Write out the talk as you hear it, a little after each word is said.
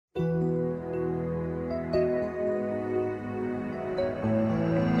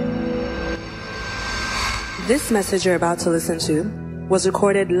This message you're about to listen to was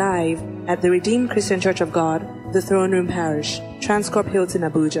recorded live at the Redeemed Christian Church of God, the Throne Room Parish, Transcorp Hilton,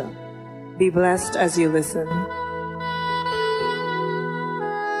 Abuja. Be blessed as you listen.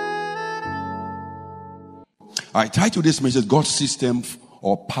 I titled this message, God's System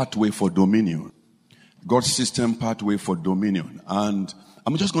or Pathway for Dominion. God's System, Pathway for Dominion. And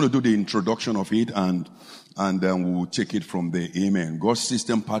I'm just going to do the introduction of it and then we'll take it from there. Amen. God's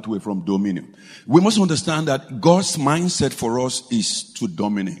System, Pathway from Dominion. We must understand that God's mindset for us is to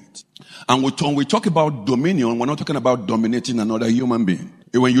dominate. And when we talk about dominion, we're not talking about dominating another human being.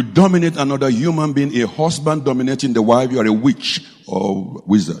 When you dominate another human being, a husband dominating the wife, you are a witch or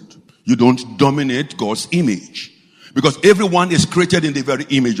wizard. You don't dominate God's image. Because everyone is created in the very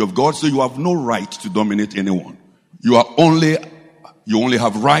image of God, so you have no right to dominate anyone. You only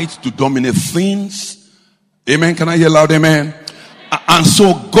have right to dominate things. Amen. Can I hear loud amen? And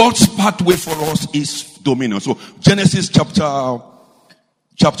so God's pathway for us is dominion. So Genesis chapter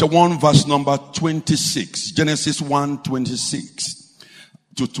 1 verse number 26. Genesis 1:26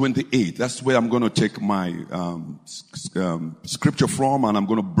 to 28. That's where I'm going to take my scripture from, and I'm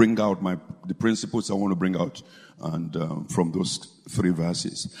going to bring out the principles I want to bring out and from those three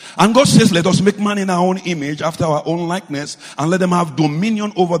verses. And God says, let us make man in our own image, after our own likeness, and let them have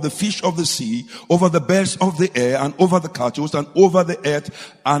dominion over the fish of the sea, over the birds of the air, and over the cattle, and over the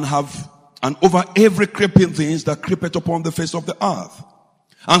earth, and over every creeping thing that creepeth upon the face of the earth.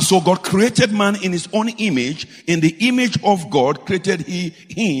 And so God created man in his own image. In the image of God created he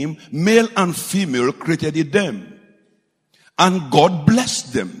him, male and female created he them. And God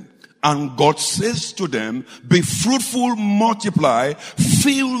blessed them. And God says to them, be fruitful, multiply,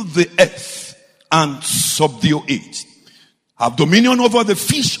 fill the earth, and subdue it. Have dominion over the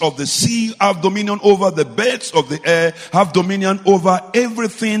fish of the sea, have dominion over the birds of the air, have dominion over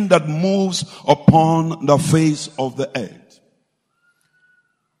everything that moves upon the face of the earth.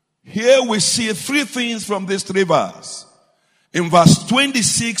 Here we see three things from this three verses. In verse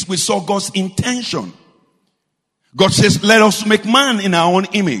 26, we saw God's intention. God says, let us make man in our own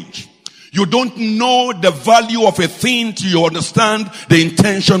image. You don't know the value of a thing till you understand the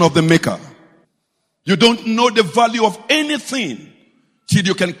intention of the maker. You don't know the value of anything till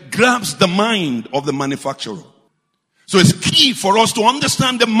you can grasp the mind of the manufacturer. So it's key for us to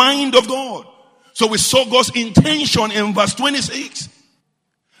understand the mind of God. So we saw God's intention in verse 26.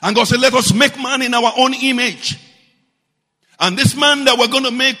 And God said, let us make man in our own image. And this man that we're going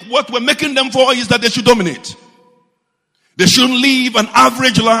to make, what we're making them for is that they should dominate. They shouldn't live an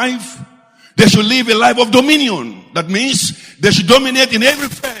average life. They should live a life of dominion. That means they should dominate in every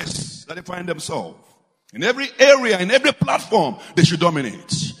phase that they find themselves. In every area, in every platform, they should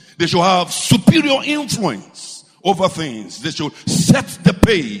dominate. They should have superior influence over things. They should set the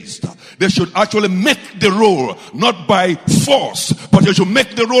pace. They should actually make the role, not by force, but they should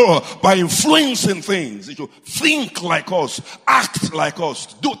make the role by influencing things. They should think like us, act like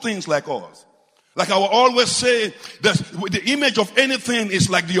us, do things like us. Like I will always say, that the image of anything is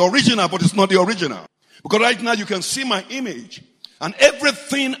like the original, but it's not the original. Because right now you can see my image. And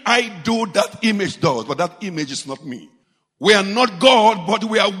everything I do, that image does. But that image is not me. We are not God, but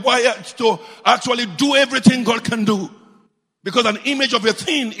we are wired to actually do everything God can do. Because an image of a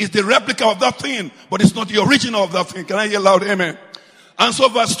thing is the replica of that thing, but it's not the original of that thing. Can I hear loud amen? And so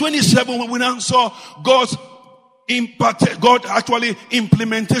verse 27, when we now saw God actually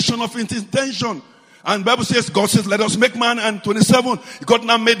implementation of his intention. And the Bible says, God says, let us make man. And 27, God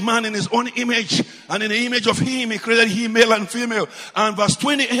now made man in his own image. And in the image of him, he created him, male and female. And verse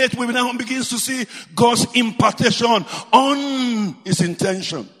 28, we now begins to see God's impartation on his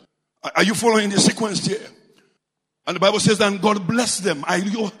intention. Are you following the sequence here? And the Bible says that God blessed them.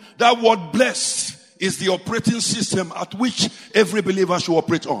 That word blessed is the operating system at which every believer should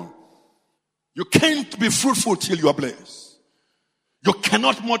operate on. You can't be fruitful till you are blessed. You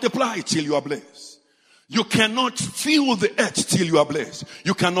cannot multiply till you are blessed. You cannot fill the earth till you are blessed.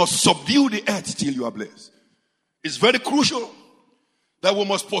 You cannot subdue the earth till you are blessed. It's very crucial that we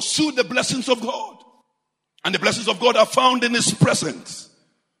must pursue the blessings of God. And the blessings of God are found in his presence.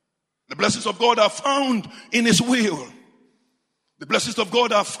 The blessings of God are found in his will. The blessings of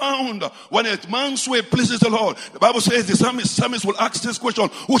God are found when a man's way pleases the Lord. The Bible says the psalmist will ask this question,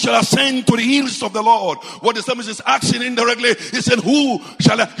 who shall ascend to the hills of the Lord? What the psalmist is asking indirectly, he said, who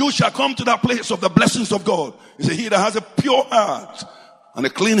shall come to that place of the blessings of God? He said, he that has a pure heart and a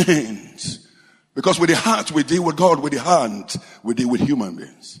clean hand. Because with the heart we deal with God, with the hand we deal with human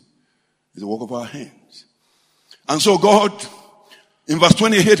beings. It's the work of our hands. And so God, in verse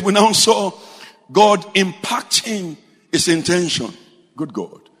 28, we now saw God impacting his intention. Good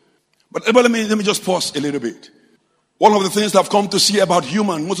God. But let me just pause a little bit. One of the things that I've come to see about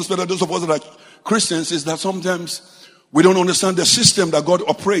human, most especially those of us that are Christians, is that sometimes we don't understand the system that God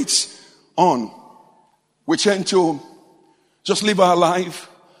operates on. We tend to just live our life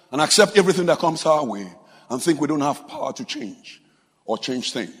and accept everything that comes our way and think we don't have power to change or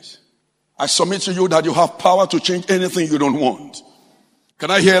change things. I submit to you that you have power to change anything you don't want.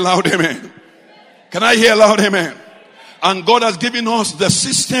 Can I hear a loud amen? Can I hear a loud amen? And God has given us the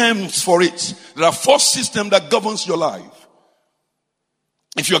systems for it. There are 4 systems that governs your life.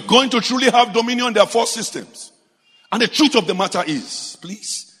 If you're going to truly have dominion, there are 4 systems. And the truth of the matter is,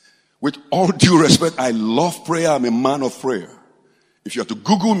 please, with all due respect, I love prayer. I'm a man of prayer. If you have to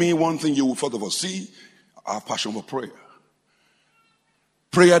Google me, one thing you will first of all see, I have passion for prayer.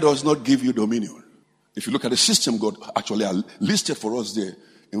 Prayer does not give you dominion. If you look at the system God actually listed for us there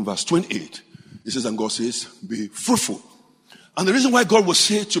in verse 28, it says, and God says, be fruitful. And the reason why God will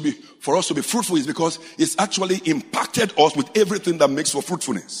say for us to be fruitful is because it's actually impacted us with everything that makes for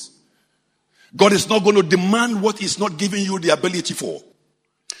fruitfulness. God is not going to demand what He's not giving you the ability for.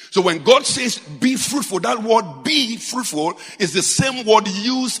 So when God says be fruitful, that word be fruitful is the same word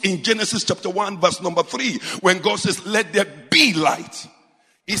used in Genesis chapter 1 verse number 3. When God says let there be light.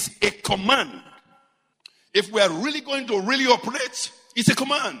 It's a command. If we are really going to really operate, it's a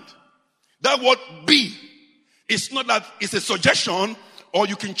command. That word be. It's not that it's a suggestion or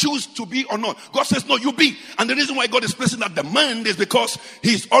you can choose to be or not. God says, no, you be. And the reason why God is placing that demand is because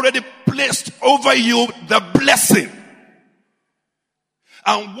He's already placed over you the blessing.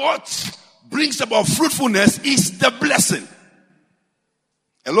 And what brings about fruitfulness is the blessing.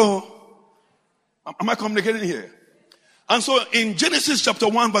 Hello? Am I communicating here? And so in Genesis chapter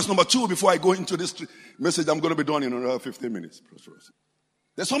 1 verse number 2, before I go into this message, I'm going to be done in another 15 minutes.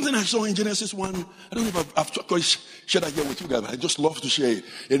 There's something I saw in Genesis 1. I don't know if I've shared that here with you guys, but I just love to share it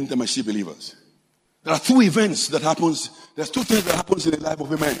anytime I see believers. There are 2 events that happens. There's 2 things that happens in the life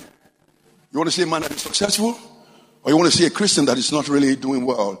of a man. You want to see a man that is successful? Or you want to see a Christian that is not really doing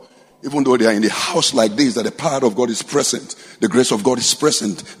well? Even though they are in a house like this, that the power of God is present. The grace of God is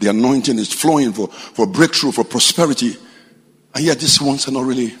present. The anointing is flowing for breakthrough, for prosperity. And yet these ones are not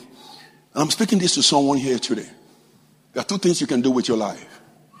really. And I'm speaking this to someone here today. There are 2 things you can do with your life.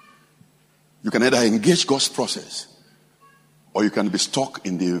 You can either engage God's process or you can be stuck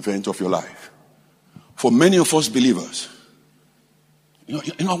in the event of your life. For many of us believers, you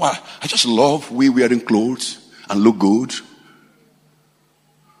know what? I just love we wearing clothes and look good.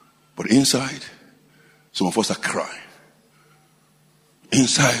 But inside, some of us are crying.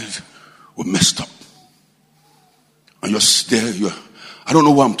 Inside, we're messed up. And you're just there, I don't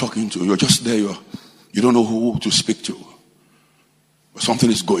know who I'm talking to. You're just there, you don't know who to speak to. But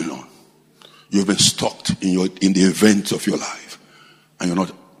something is going on. You've been stuck in the event of your life. And you're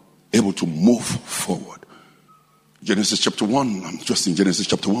not able to move forward. Genesis chapter 1, I'm just in Genesis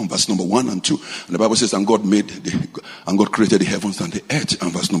chapter 1, verse number 1 and 2. And the Bible says, and God created the heavens and the earth.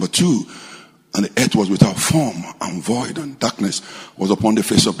 And verse number 2, and the earth was without form and void, and darkness was upon the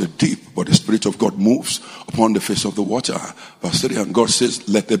face of the deep, but the Spirit of God moves upon the face of the water. Verse 3, and God says,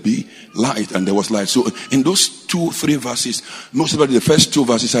 let there be light, and there was light. So in those 2-3 verses, most of the first 2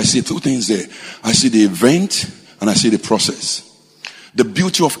 verses, I see 2 things there. I see the event and I see the process. The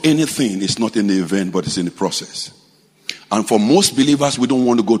beauty of anything is not in the event, but it's in the process. And for most believers, we don't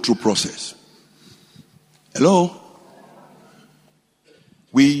want to go through process. Hello?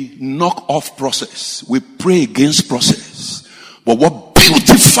 We knock off process. We pray against process. But what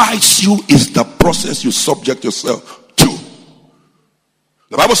beautifies you is the process you subject yourself to.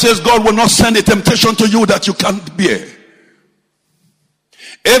 The Bible says God will not send a temptation to you that you can't bear.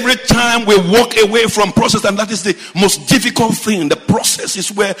 Every time we walk away from process, and that is the most difficult thing. The process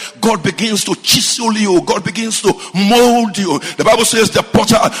is where God begins to chisel you. God begins to mold you. The Bible says the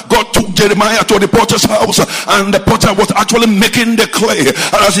potter, God took Jeremiah to the potter's house, and the potter was actually making the clay.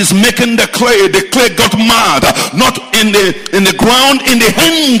 And as he's making the clay got mad. Not in the ground, in the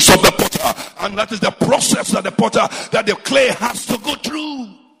hands of the potter. And that is the process that the clay has to go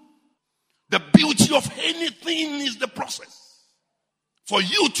through. The beauty of anything is the process. For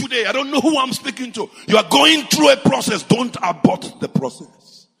you today, I don't know who I'm speaking to. You are going through a process. Don't abort the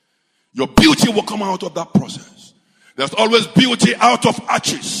process. Your beauty will come out of that process. There's always beauty out of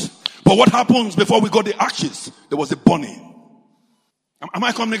ashes. But what happens before we got the ashes? There was a burning. Am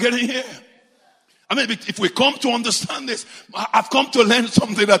I communicating here? I mean, if we come to understand this, I've come to learn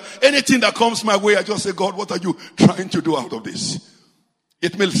something that anything that comes my way, I just say, God, what are you trying to do out of this?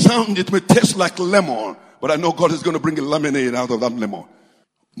 It may taste like lemon, but I know God is going to bring a lemonade out of that lemon.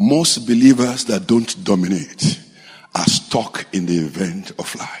 Most believers that don't dominate are stuck in the event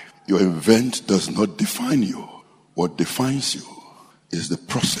of life. Your event does not define you. What defines you is the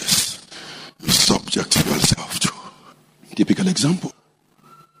process you subject yourself to. Typical example.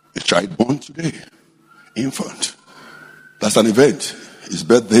 A child born today, infant. That's an event. His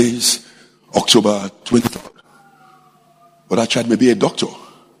birthday is October 23rd. But that child may be a doctor.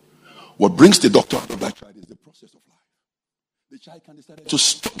 What brings the doctor out of that child is the process of life. The child can decide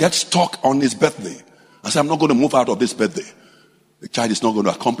to get stuck on his birthday and say, I'm not going to move out of this birthday. The child is not going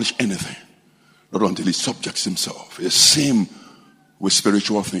to accomplish anything. Not until he subjects himself. It's the same with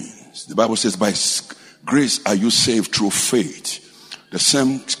spiritual things. The Bible says, by grace are you saved through faith. The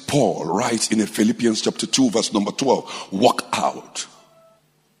same Paul writes in Philippians chapter 2 verse number 12. Walk out.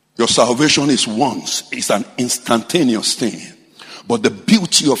 Your salvation is once. It's an instantaneous thing. But the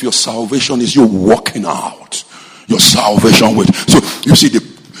beauty of your salvation is you walking out your salvation with. So you see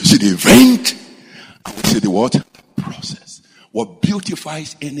the event and we see the what? Process. What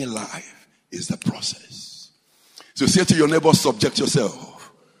beautifies any life is the process. So say to your neighbor, subject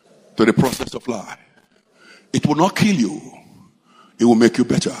yourself to the process of life. It will not kill you. It will make you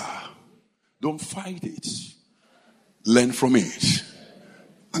better. Don't fight it. Learn from it.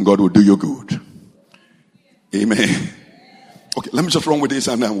 And God will do you good. Amen. Okay, let me just run with this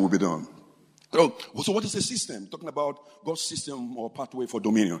and then we'll be done. So what is a system? Talking about God's system or pathway for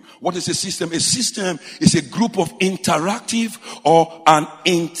dominion. What is a system? A system is a group of interactive or an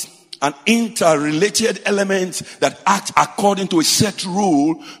interrelated elements that act according to a set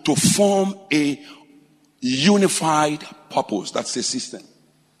rule to form a unified purpose. That's a system.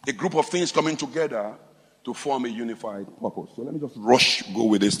 A group of things coming together to form a unified purpose. So let me just go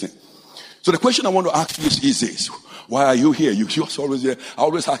with this thing. So the question I want to ask you is this. Why are you here? You just always here. I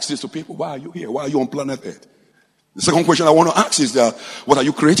always ask this to people. Why are you here? Why are you on planet Earth? The second question I want to ask is that, what are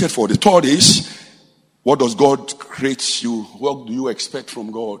you created for? The third is, what does God create you? What do you expect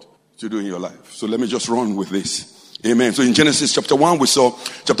from God to do in your life? So let me just run with this. Amen. So in Genesis chapter 1,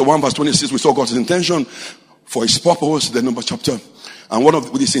 chapter 1 verse 26, we saw God's intention for his purpose. The number chapter. And one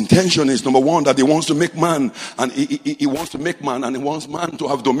of his intention is, number one, that he wants to make man, and he wants to make man, and he wants man to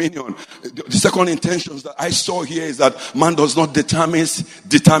have dominion. The second intention that I saw here is that man does not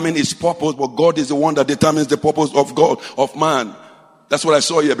determine his purpose, but God is the one that determines the purpose of God, of man. That's what I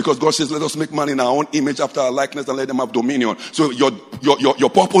saw here, because God says, let us make man in our own image after our likeness and let them have dominion. So your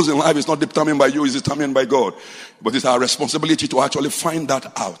purpose in life is not determined by you, it's determined by God. But it's our responsibility to actually find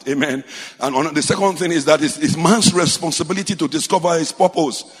that out. Amen. And the second thing is that it's man's responsibility to discover his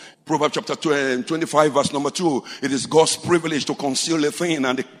purpose. Proverbs chapter 25 verse number 2. It is God's privilege to conceal a thing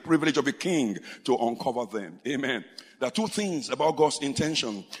and the privilege of a king to uncover them. Amen. There are two things about God's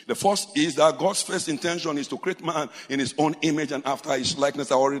intention. The first is that God's first intention is to create man in his own image and after his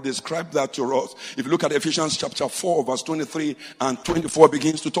likeness. I already described that to us. If you look at Ephesians chapter 4 verse 23 and 24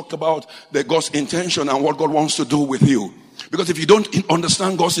 begins to talk about God's intention and what God wants to do with you. Because if you don't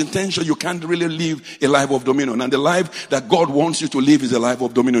understand God's intention, you can't really live a life of dominion. And the life that God wants you to live is a life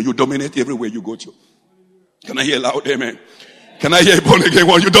of dominion. You dominate everywhere you go to. Can I hear loud amen? Can I hear born again?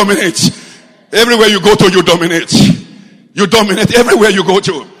 Well, you dominate. Everywhere you go to, you dominate. You dominate everywhere you go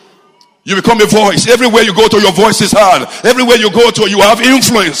to. You become a voice. Everywhere you go to, your voice is heard. Everywhere you go to, you have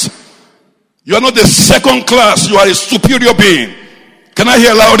influence. You are not the second class. You are a superior being. Can I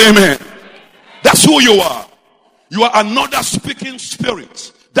hear loud amen? That's who you are. You are another speaking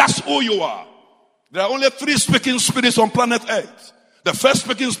spirit. That's who you are. There are only 3 speaking spirits on planet Earth. The first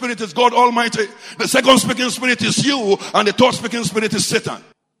speaking spirit is God Almighty. The second speaking spirit is you. And the third speaking spirit is Satan.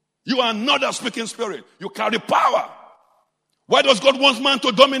 You are another speaking spirit. You carry power. Why does God want man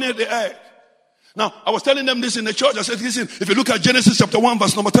to dominate the earth? Now, I was telling them this in the church. I said, listen, if you look at Genesis chapter 1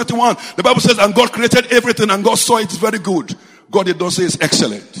 verse number 31, the Bible says, and God created everything and God saw it's very good. God did not say it's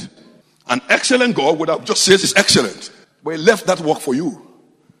excellent. An excellent God would have just said it's excellent. But he left that work for you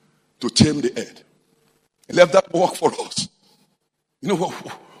to tame the earth. He left that work for us. You know what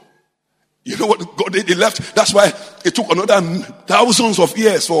God did? He left. That's why it took another thousands of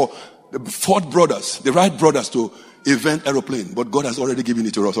years for the Ford brothers, the Wright brothers to invent aeroplane. But God has already given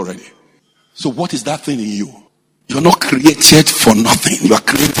it to us already. So what is that thing in you? You're not created for nothing. You are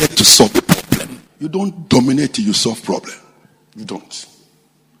created to solve a problem. You don't dominate till you solve problem. You don't.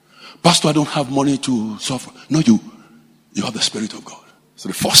 Pastor, I don't have money to solve. No, you have the Spirit of God. So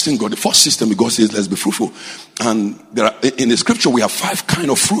the first thing the first system God says, let's be fruitful. And in the scripture, we have 5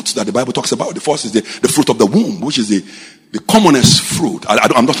 kind of fruits that the Bible talks about. The first is the fruit of the womb, which is the commonest fruit.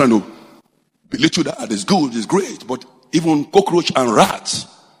 I'm not trying to belittle that. It's good, it's great. But even cockroach and rats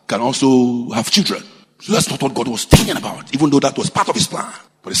can also have children. So that's not what God was thinking about, even though that was part of his plan.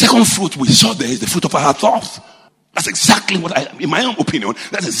 But the second fruit we saw there is the fruit of our thoughts. That's exactly what in my own opinion,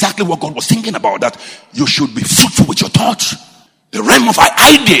 that's exactly what God was thinking about, that you should be fruitful with your thoughts. The realm of our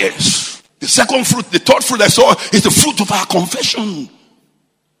ideas. The third fruit I saw is the fruit of our confession.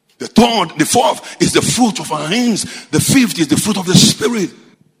 The fourth is the fruit of our hands. The fifth is the fruit of the Spirit.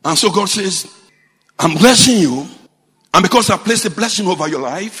 And so God says, I'm blessing you. And because I placed a blessing over your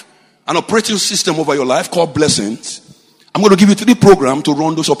life, an operating system over your life called blessings, I'm going to give you 3 programs to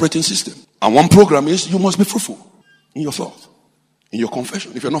run those operating systems. And one program is you must be fruitful in your thought, in your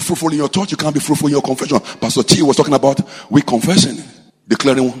confession. If you're not fruitful in your thought, you can't be fruitful in your confession. Pastor T was talking about we confessing,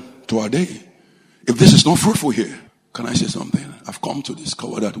 declaring to our day. If this is not fruitful here, can I say something? I've come to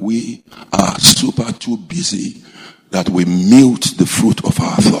discover that we are too busy that we mute the fruit of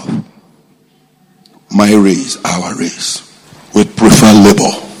our thought. My race, our race. We prefer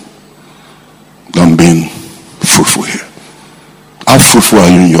labor than being fruitful here. How fruitful are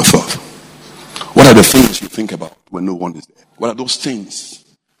you in your thought? What are the things you think about when no one is there? What are those things?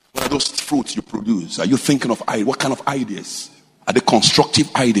 What are those fruits you produce? Are you thinking of what kind of ideas? Are they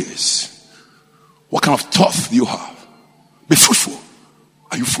constructive ideas? What kind of thought do you have? Be fruitful.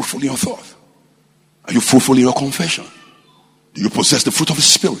 Are you fruitful in your thought? Are you fruitful in your confession? Do you possess the fruit of the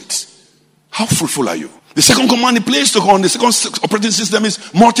Spirit? How fruitful are you? The second command he placed on the second operating system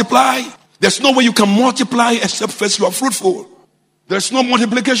is multiply. There's no way you can multiply except first you are fruitful. There's no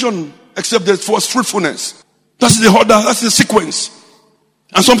multiplication except there's first fruitfulness. That's the order, that's the sequence.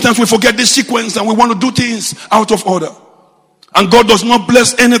 And sometimes we forget this sequence and we want to do things out of order. And God does not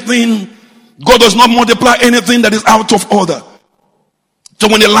bless anything. God does not multiply anything that is out of order. So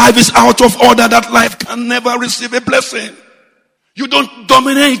when a life is out of order, that life can never receive a blessing. You don't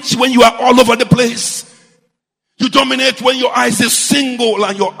dominate when you are all over the place. You dominate when your eyes is single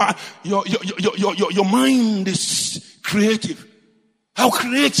and your mind is creative. How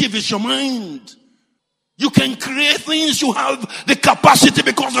creative is your mind? You can create things. You have the capacity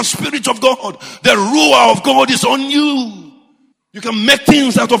because the Spirit of God, the Ruah of God is on you. You can make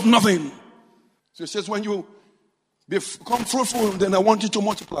things out of nothing. So it says when you become fruitful, then I want you to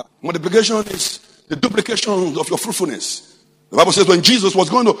multiply. Multiplication is the duplication of your fruitfulness. The Bible says when Jesus was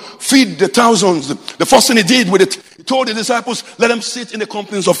going to feed the thousands, the first thing he did with it, he told the disciples, let them sit in the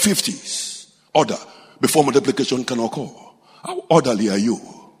companies of 50s. Order before multiplication can occur. How orderly are you?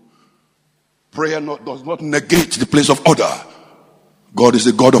 Prayer does not negate the place of order. God is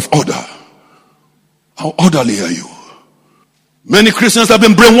the God of order. How orderly are you? Many Christians have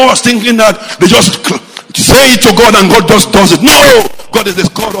been brainwashed thinking that they just say it to God and God just does it. No! God is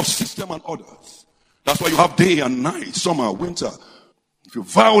the God of system and orders. That's why you have day and night, summer, winter. If you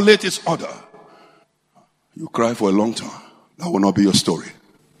violate His order, you cry for a long time. That will not be your story.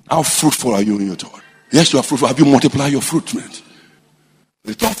 How fruitful are you in your thought? Yes, you are fruitful. Have you multiplied your fruit, man?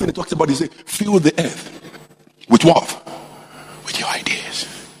 The third thing he talks about is fill the earth with what? With your ideas.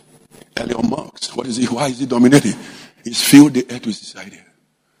 Elon Musk, what is he? Why is he dominating? He's filled the earth with his idea.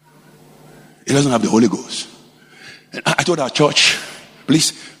 He doesn't have the Holy Ghost. And I told our church,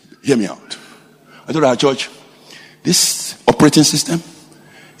 please hear me out. I told our church, this operating system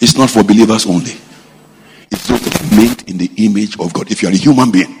is not for believers only. It's not made in the image of God. If you are a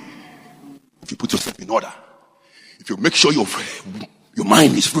human being, if you put yourself in order, if you make sure your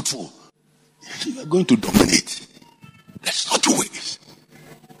mind is fruitful, you are going to dominate. Let's not do it.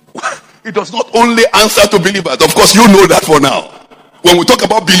 It does not only answer to believers. Of course, you know that for now. When we talk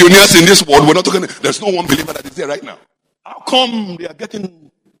about billionaires in this world, we're not talking, there's no one believer that is there right now. How come they are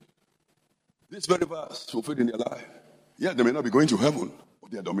getting this very verse fulfilled in their life? Yeah, they may not be going to heaven, but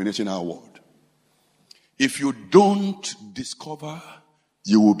they are dominating our world. If you don't discover,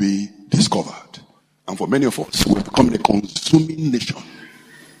 you will be discovered. And for many of us, we've become a consuming nation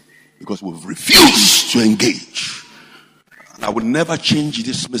because we've refused to engage. And I will never change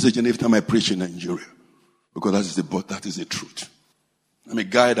this message every time I preach in Nigeria, because that is the truth. I'm a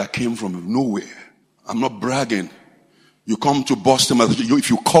guy that came from nowhere. I'm not bragging. You come to Boston, if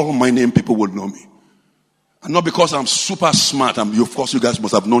you call my name, people will know me. And not because I'm super smart. Of course, you guys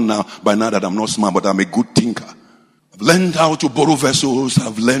must have known by now that I'm not smart, but I'm a good thinker. I've learned how to borrow vessels.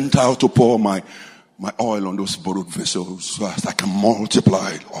 I've learned how to pour my oil on those borrowed vessels so that I can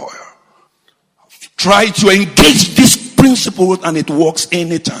multiply oil. I've tried to engage this principle and it works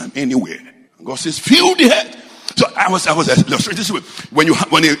anytime, anywhere. And God says, fill the head. So I was illustrating this way.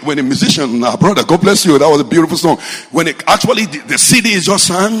 When a musician, our brother, God bless you, that was a beautiful song. When the CD is just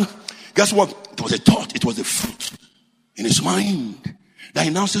sang, guess what? It was a thought, it was a fruit in his mind. That he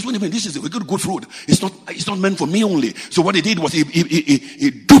now says, wait a minute, this is a good fruit. It's not meant for me only. So what he did was he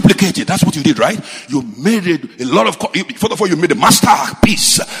duplicated. That's what you did, right? You made it a lot of, first of all, you made a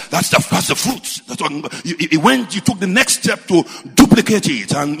masterpiece. That's the fruits. That's what, you took the next step to duplicate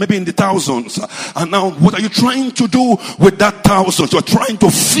it, and maybe in the thousands. And now what are you trying to do with that thousands? You're trying to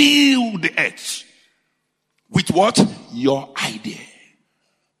fill the earth with what? Your idea.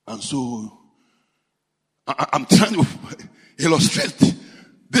 And so I'm trying to illustrate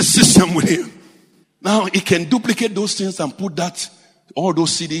this system with him. Now he can duplicate those things and put all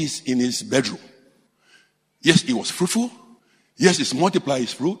those CDs in his bedroom. Yes, it was fruitful. Yes, it's multiplied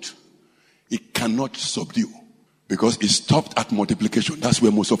his fruit. It cannot subdue because it stopped at multiplication. That's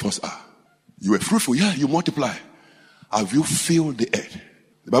where most of us are. You were fruitful, yeah, you multiply. Have you filled the earth?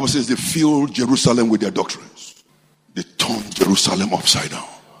 The Bible says they filled Jerusalem with their doctrines. They turned Jerusalem upside down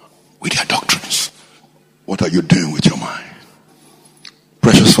with their doctrines. What are you doing with your mind?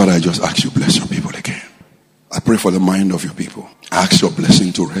 Precious Father, I just ask you bless your people again. I pray for the mind of your people. I ask your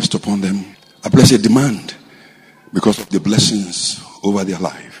blessing to rest upon them. I bless a demand because of the blessings over their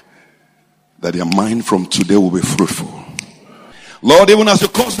life, that their mind from today will be fruitful. Lord, even as you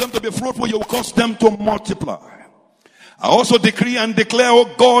cause them to be fruitful, you will cause them to multiply. I also decree and declare,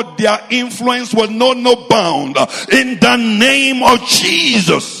 oh God, their influence will know no bound. In the name of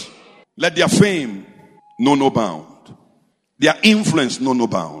Jesus, let their fame know no bound. Their influence know no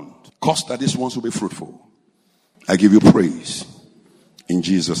bound. Cause that these ones will be fruitful. I give you praise in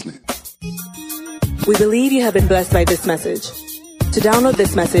Jesus' name. We believe you have been blessed by this message. To download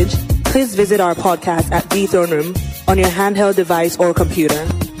this message, please visit our podcast at The Throne Room on your handheld device or computer.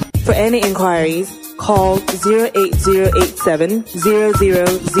 For any inquiries, call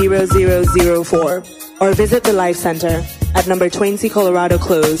 08087000004 or visit the Life Center at number 20 Colorado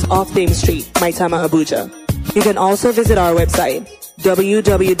Close off Dame Street, Maitama, Abuja. You can also visit our website,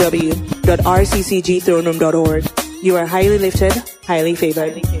 www.rccgthroneroom.org. You are highly lifted, highly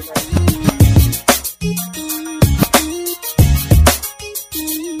favored.